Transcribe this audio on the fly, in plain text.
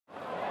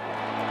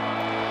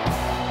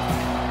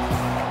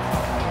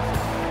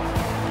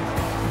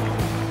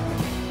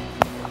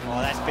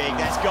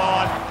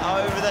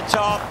over the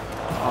top.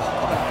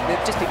 Oh,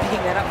 they'll just be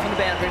picking that up from the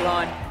boundary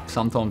line.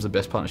 Sometimes the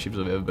best partnerships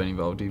I've ever been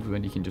involved in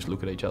when you can just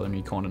look at each other and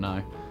you kind of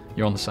know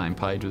you're on the same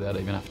page without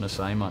even having to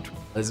say much.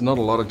 There's not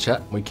a lot of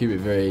chat. We keep it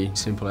very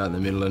simple out in the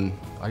middle, and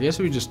I guess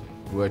we just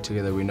work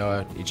together. We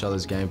know each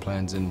other's game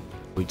plans and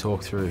we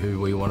talk through who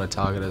we want to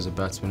target as a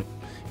batsman.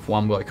 If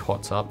one bloke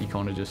hots up, you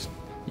kind of just,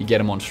 you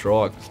get him on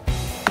strike.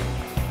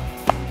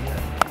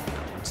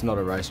 It's not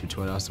a race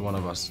between us. One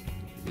of us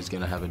is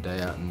going to have a day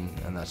out,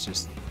 and that's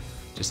just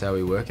how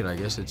we work it, I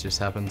guess. It just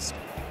happens.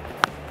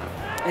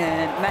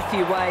 And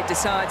Matthew Wade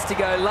decides to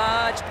go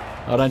large.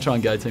 I don't try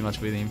and go too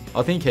much with him.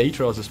 I think he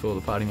tries to spoil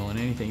the party more than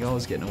anything. I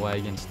was getting away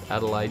against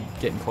Adelaide,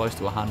 getting close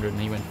to 100, and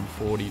he went from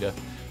 40 to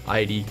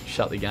 80,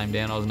 shut the game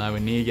down. I was nowhere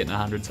near getting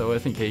 100, so I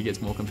think he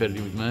gets more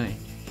competitive with me.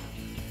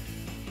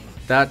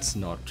 That's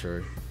not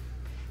true.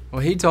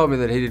 Well, he told me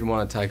that he didn't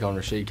want to take on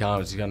Rashid Khan,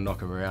 was going to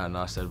knock him around, and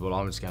I said, well,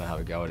 I'm just going to have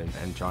a go at him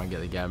and try and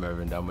get the game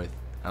over and done with.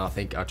 And I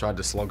think I tried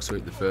to slog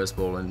sweep the first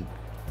ball and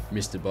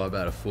missed it by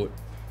about a foot.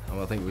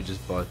 And I think we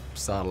just both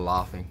started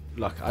laughing.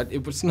 Like,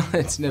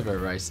 it's never a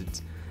race.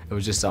 It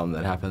was just something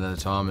that happened at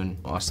the time, and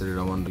I said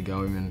I wanted to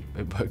go him, and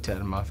it worked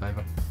out in my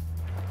favour.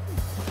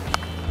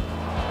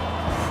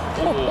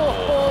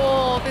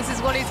 Oh, this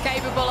is what he's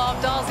capable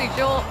of, Darcy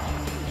Shaw.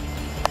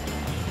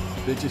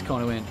 It just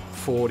kind of went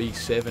 40,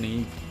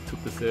 70,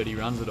 took the 30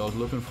 runs that I was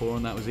looking for,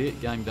 and that was it,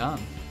 game done.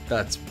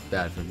 That's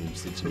bad for him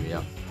stitching me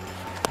up.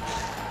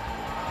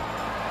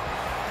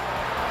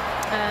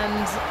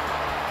 And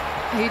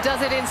he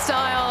does it in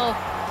style,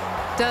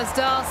 does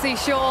Darcy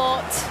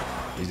Short.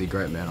 He's a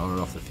great man on and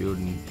off the field,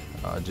 and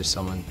just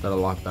someone that I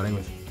like batting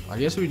with. I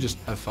guess we just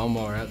have fun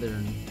while we're out there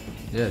and,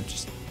 yeah,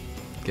 just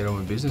get on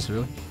with business,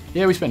 really.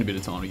 Yeah, we spend a bit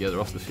of time together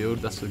off the field.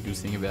 That's the good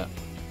thing about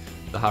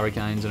the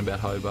Hurricanes and about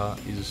Hobart,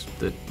 is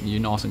that you're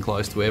nice and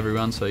close to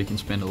everyone, so you can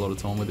spend a lot of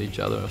time with each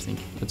other. I think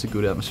it's a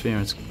good atmosphere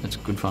and it's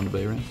good fun to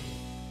be around.